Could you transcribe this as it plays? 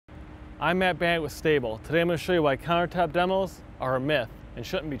I'm Matt Bannett with STA-BIL. Today I'm going to show you why countertop demos are a myth and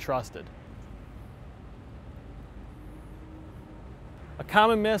shouldn't be trusted. A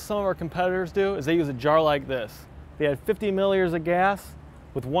common myth some of our competitors do is they use a jar like this. They add 50 milliliters of gas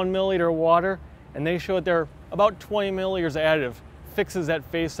with 1 milliliter of water, and they show that they're about 20 milliliters of additive fixes that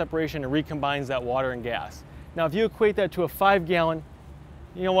phase separation and recombines that water and gas. Now if you equate that to a 5-gallon,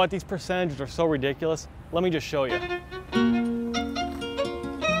 you know what, these percentages are so ridiculous. Let me just show you.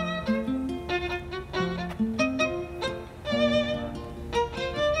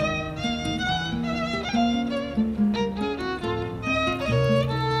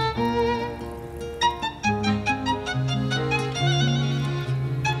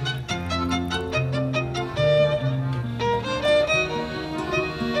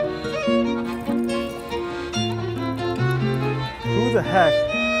 Who the heck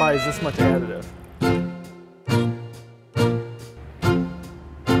buys this much additive?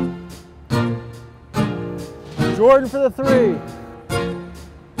 Jordan for the 3.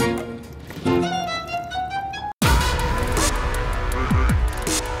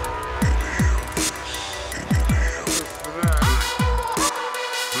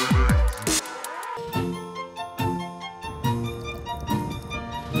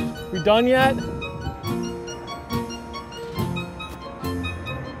 We done yet?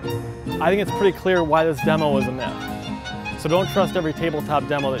 I think it's pretty clear why this demo is a myth. So don't trust every tabletop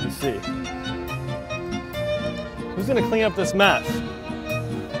demo that you see. Who's gonna clean up this mess?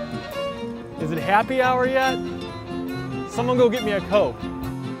 Is it happy hour yet? Someone go get me a Coke.